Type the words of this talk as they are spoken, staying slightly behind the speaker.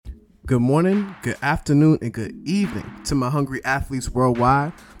Good morning, good afternoon, and good evening to my hungry athletes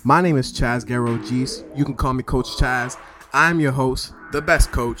worldwide. My name is Chaz Garro-Geese. You can call me Coach Chaz. I'm your host, the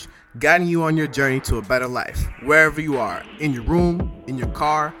best coach, guiding you on your journey to a better life, wherever you are, in your room, in your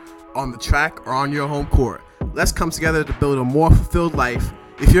car, on the track, or on your home court. Let's come together to build a more fulfilled life.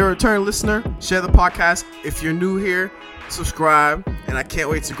 If you're a return listener, share the podcast. If you're new here, subscribe, and I can't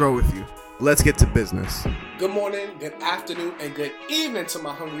wait to grow with you. Let's get to business. Good morning, good afternoon, and good evening to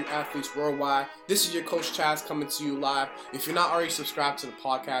my hungry athletes worldwide. This is your Coach Chaz coming to you live. If you're not already subscribed to the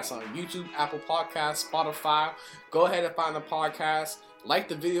podcast on YouTube, Apple Podcasts, Spotify, go ahead and find the podcast. Like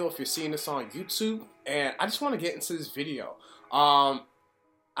the video if you're seeing this on YouTube. And I just want to get into this video. I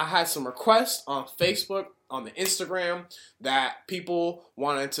had some requests on Facebook, on the Instagram, that people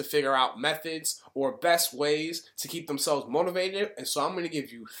wanted to figure out methods or best ways to keep themselves motivated. And so I'm going to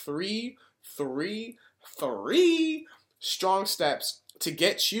give you three strong steps to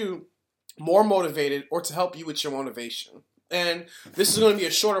get you more motivated or to help you with your motivation. And this is going to be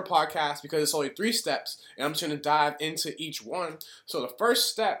a shorter podcast because it's only 3 steps, and I'm just going to dive into each one. So the first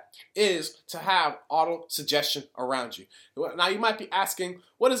step is to have auto-suggestion around you. Now you might be asking,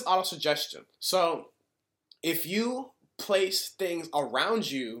 what is auto-suggestion? So if you place things around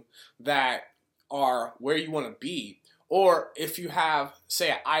you that are where you want to be, or if you have,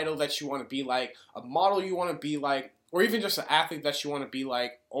 say, an idol that you want to be like, a model you want to be like, or even just an athlete that you want to be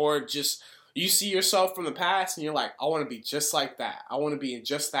like, or just you see yourself from the past and you're like, I want to be just like that. I want to be in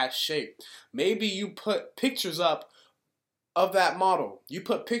just that shape. Maybe you put pictures up of that model. You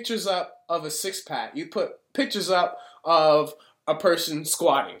put pictures up of a six-pack. You put pictures up of a person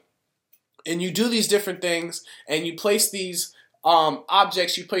squatting. And you do these different things and you place these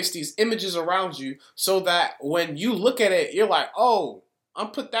objects, you place these images around you so that when you look at it, you're like, oh, I'll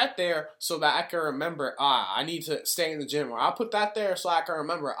put that there so that I can remember, I need to stay in the gym. Or I'll put that there so I can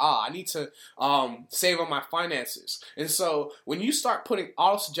remember, I need to save on my finances. And so when you start putting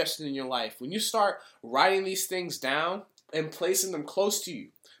auto-suggestion in your life, when you start writing these things down and placing them close to you,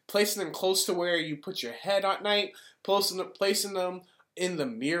 placing them close to where you put your head at night, placing them in the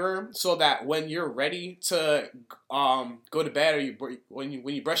mirror so that when you're ready to go to bed or when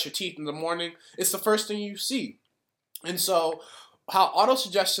you brush your teeth in the morning, it's the first thing you see. And so how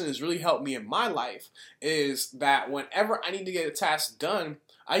auto-suggestion has really helped me in my life is that whenever I need to get a task done,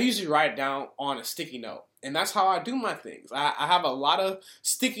 I usually write it down on a sticky note. And that's how I do my things. I have a lot of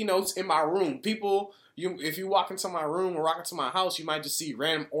sticky notes in my room. If you walk into my room or walk into my house, you might just see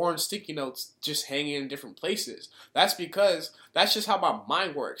random orange sticky notes just hanging in different places. That's because that's just how my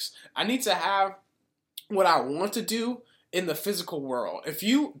mind works. I need to have what I want to do in the physical world. If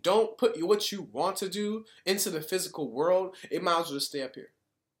you don't put what you want to do into the physical world, it might as well just stay up here.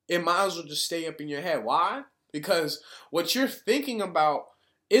 It might as well just stay up in your head. Why? Because what you're thinking about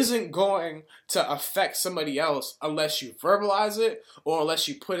isn't going to affect somebody else unless you verbalize it or unless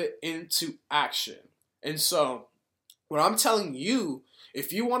you put it into action. And so what I'm telling you,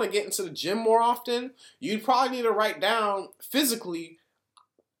 if you want to get into the gym more often, you probably need to write down physically,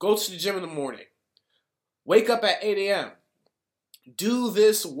 go to the gym in the morning. Wake up at 8 a.m. Do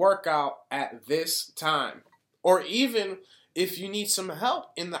this workout at this time. Or even if you need some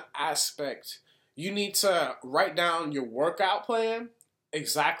help in the aspect, you need to write down your workout plan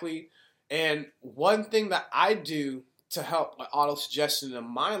exactly. And one thing that I do to help my auto-suggestion in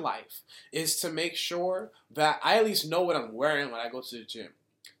my life is to make sure that I at least know what I'm wearing when I go to the gym.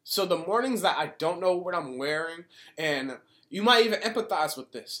 So the mornings that I don't know what I'm wearing, and you might even empathize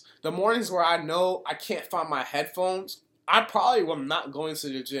with this, the mornings where I know I can't find my headphones, I probably am not going to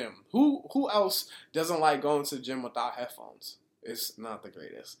the gym. Who else doesn't like going to the gym without headphones? It's not the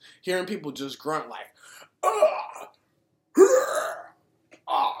greatest. Hearing people just grunt like,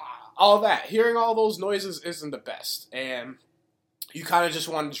 all that. Hearing all those noises isn't the best. And you kind of just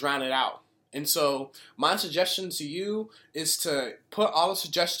want to drown it out. And so my suggestion to you is to put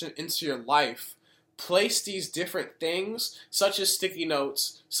auto-suggestion into your life. Place these different things, such as sticky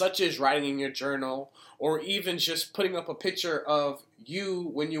notes, such as writing in your journal, or even just putting up a picture of you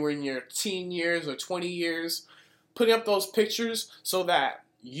when you were in your teen years or 20 years. Putting up those pictures so that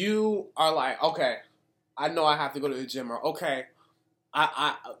you are like, okay, I know I have to go to the gym, or okay,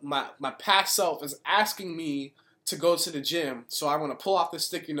 my past self is asking me to go to the gym, so I want to pull off the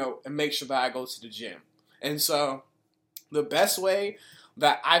sticky note and make sure that I go to the gym. And so the best way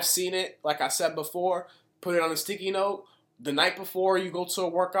that I've seen it, like I said before, put it on a sticky note the night before you go to a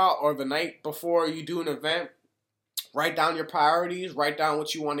workout or the night before you do an event. Write down your priorities, write down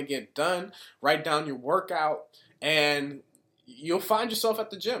what you want to get done, write down your workout, and you'll find yourself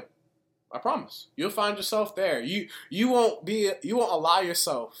at the gym. I promise. You'll find yourself there. You won't allow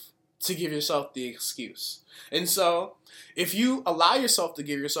yourself to give yourself the excuse. And so, if you allow yourself to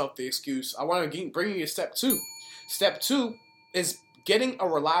give yourself the excuse, I want to bring you to step 2. Step 2 is getting a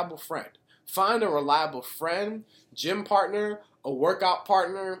reliable friend. Find a reliable friend, gym partner, a workout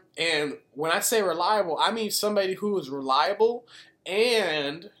partner, and when I say reliable, I mean somebody who is reliable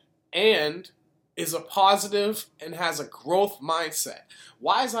and is a positive and has a growth mindset.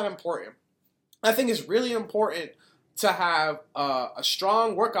 Why is that important? I think it's really important to have a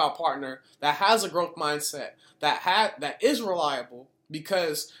strong workout partner that has a growth mindset, that is reliable,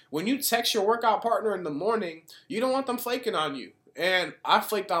 because when you text your workout partner in the morning, you don't want them flaking on you. And I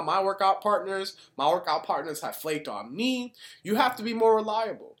flaked on my workout partners. My workout partners have flaked on me. You have to be more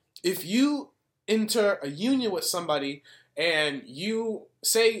reliable. If you enter a union with somebody and you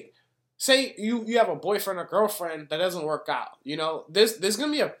say you have a boyfriend or girlfriend that doesn't work out, there's going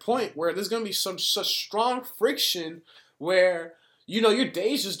to be a point where there's going to be such strong friction where, your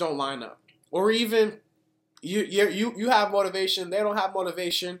days just don't line up. Or even you have motivation, they don't have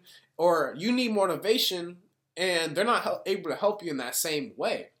motivation, or you need motivation and they're not able to help you in that same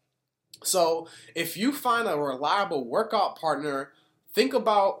way. So if you find a reliable workout partner, think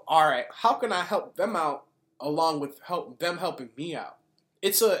about, all right, how can I help them out along with them helping me out?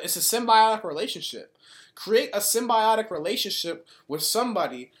 It's a symbiotic relationship. Create a symbiotic relationship with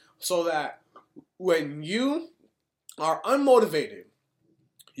somebody so that when you are unmotivated,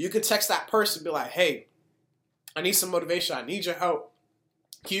 you can text that person and be like, hey, I need some motivation. I need your help.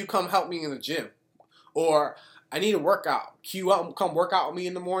 Can you come help me in the gym? Or I need a workout. Can you come work out with me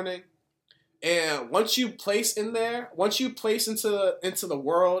in the morning? And once you place into the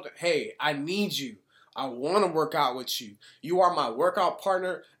world, hey, I need you. I want to work out with you. You are my workout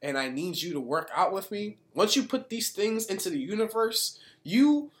partner, and I need you to work out with me. Once you put these things into the universe,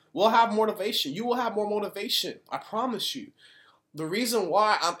 you will have motivation. You will have more motivation. I promise you. The reason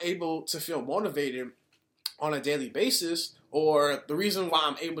why I'm able to feel motivated on a daily basis, or the reason why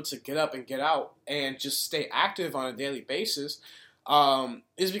I'm able to get up and get out and just stay active on a daily basis,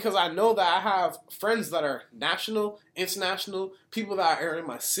 is because I know that I have friends that are national, international, people that are in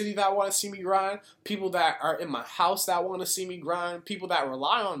my city that want to see me grind, people that are in my house that want to see me grind, people that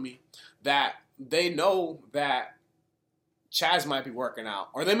rely on me, that they know that Chaz might be working out.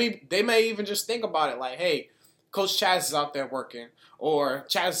 Or they may even just think about it like, hey, Coach Chaz is out there working, or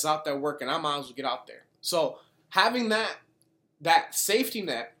Chaz is out there working, I might as well get out there. So having that safety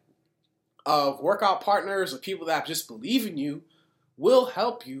net of workout partners or people that just believe in you will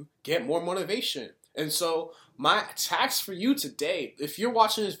help you get more motivation. And so my task for you today, if you're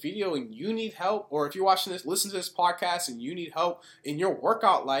watching this video and you need help, or if you're listen to this podcast and you need help in your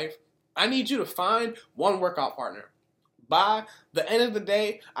workout life, I need you to find one workout partner. By the end of the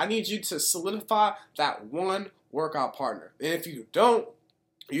day, I need you to solidify that one workout partner. And if you don't,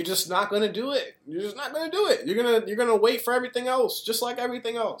 you're just not going to do it. You're just not going to do it. You're going to wait for everything else, just like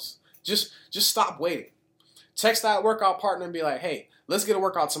everything else. Just stop waiting. Text that workout partner and be like, hey, let's get a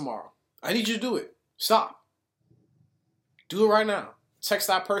workout tomorrow. I need you to do it. Stop. Do it right now. Text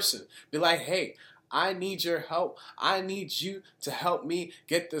that person. Be like, hey, I need your help. I need you to help me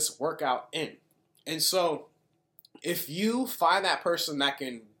get this workout in. And so if you find that person that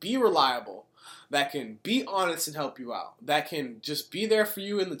can be reliable, that can be honest and help you out, that can just be there for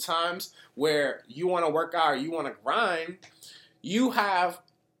you in the times where you want to work out or you want to grind, you have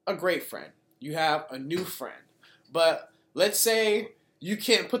a great friend. You have a new friend. But let's say you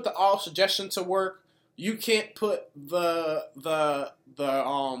can't put the all suggestion to work. You can't put the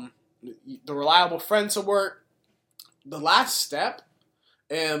reliable friend to work. The last step,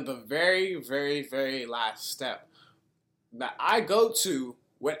 and the very, very, very last step that I go to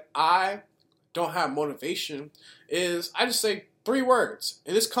when I don't have motivation is I just say 3 words.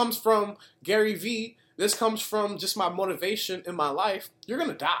 And this comes from Gary Vee. This comes from just my motivation in my life. You're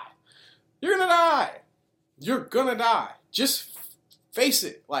going to die. You're going to die. You're going to die. Just face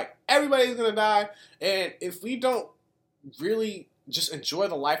it. Like, everybody's going to die. And if we don't really just enjoy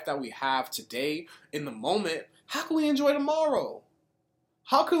the life that we have today in the moment, how can we enjoy tomorrow?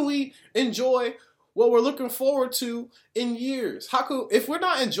 How can we enjoy what we're looking forward to in years? If we're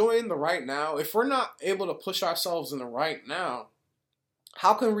not enjoying the right now, if we're not able to push ourselves in the right now,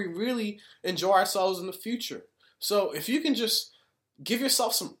 how can we really enjoy ourselves in the future? So if you can just give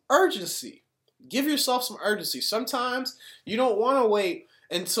yourself some urgency. Give yourself some urgency. Sometimes you don't want to wait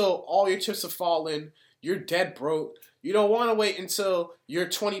until all your chips have fallen, you're dead broke. You don't want to wait until you're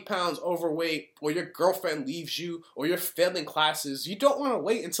 20 pounds overweight, or your girlfriend leaves you, or you're failing classes. You don't want to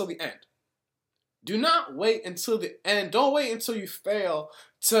wait until the end. Do not wait until the end. Don't wait until you fail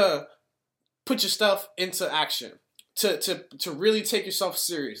to put your stuff into action, to really take yourself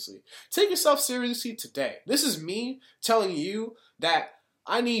seriously. Take yourself seriously today. This is me telling you that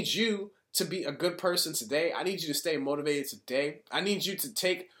I need you to be a good person today. I need you to stay motivated today. I need you to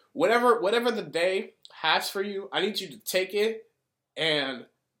take whatever the day has for you. I need you to take it and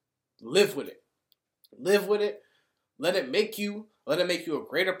live with it. Live with it. Let it make you a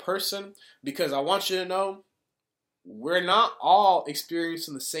greater person, because I want you to know we're not all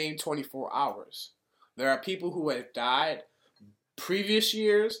experiencing the same 24 hours. There are people who have died previous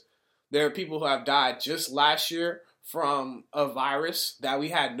years. There are people who have died just last year from a virus that we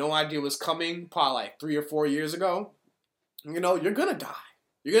had no idea was coming probably like 3 or 4 years ago. You know, you're going to die.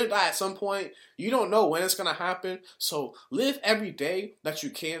 You're going to die at some point. You don't know when it's going to happen. So live every day that you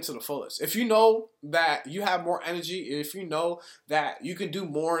can to the fullest. If you know that you have more energy, if you know that you can do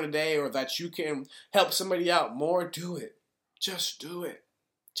more in a day, or that you can help somebody out more, do it. Just do it.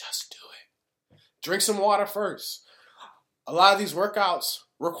 Just do it. Drink some water first. A lot of these workouts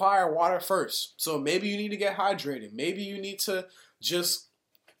require water first. So maybe you need to get hydrated. Maybe you need to just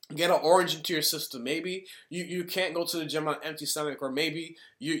get an orange into your system. Maybe you can't go to the gym on an empty stomach, or maybe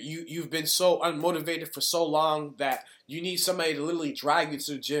you've been so unmotivated for so long that you need somebody to literally drag you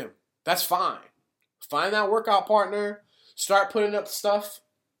to the gym. That's fine. Find that workout partner. Start putting up stuff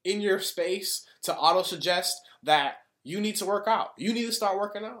in your space to auto-suggest that you need to work out. You need to start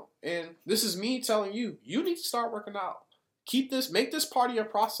working out. And this is me telling you, you need to start working out. Make this part of your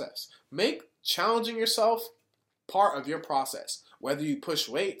process. Make challenging yourself part of your process. Whether you push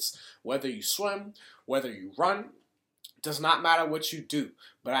weights, whether you swim, whether you run, does not matter what you do.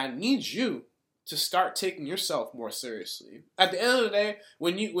 But I need you to start taking yourself more seriously. At the end of the day,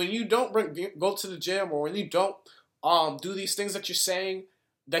 when you don't go to the gym, or when you don't do these things that you're saying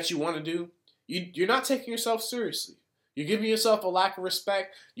that you want to do, you're not taking yourself seriously. You're giving yourself a lack of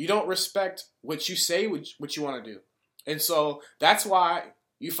respect. You don't respect what you say, what you want to do. And so that's why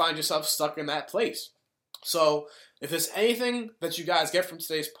you find yourself stuck in that place. So if there's anything that you guys get from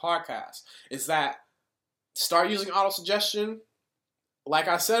today's podcast, is that start using auto-suggestion. Like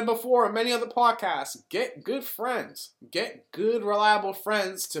I said before in many other podcasts, get good friends. Get good, reliable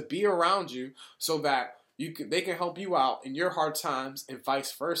friends to be around you, so that they can help you out in your hard times, and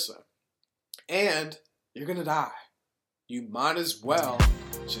vice versa. And you're going to die. You might as well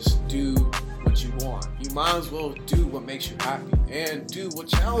just do what you want. You might as well do what makes you happy, and do what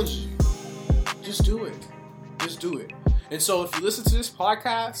challenges you. Just do it. Just do it. And so if you listen to this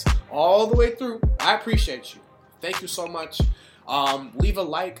podcast all the way through, I appreciate you. Thank you so much. Leave a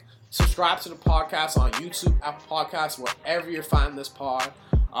like. Subscribe to the podcast on YouTube, Apple Podcasts, wherever you're finding this pod.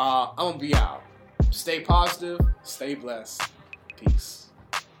 I'm going to be out. Stay positive. Stay blessed. Peace.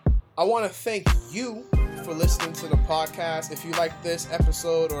 I want to thank you for listening to the podcast. If you like this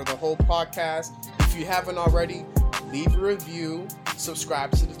episode or the whole podcast, if you haven't already, leave a review, subscribe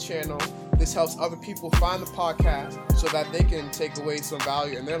to the channel. This helps other people find the podcast so that they can take away some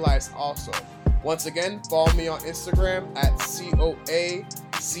value in their lives also. Once again, follow me on Instagram at COACHCHAZZ.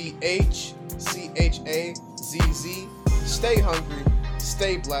 Stay hungry,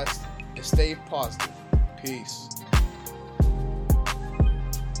 stay blessed, and stay positive. Peace.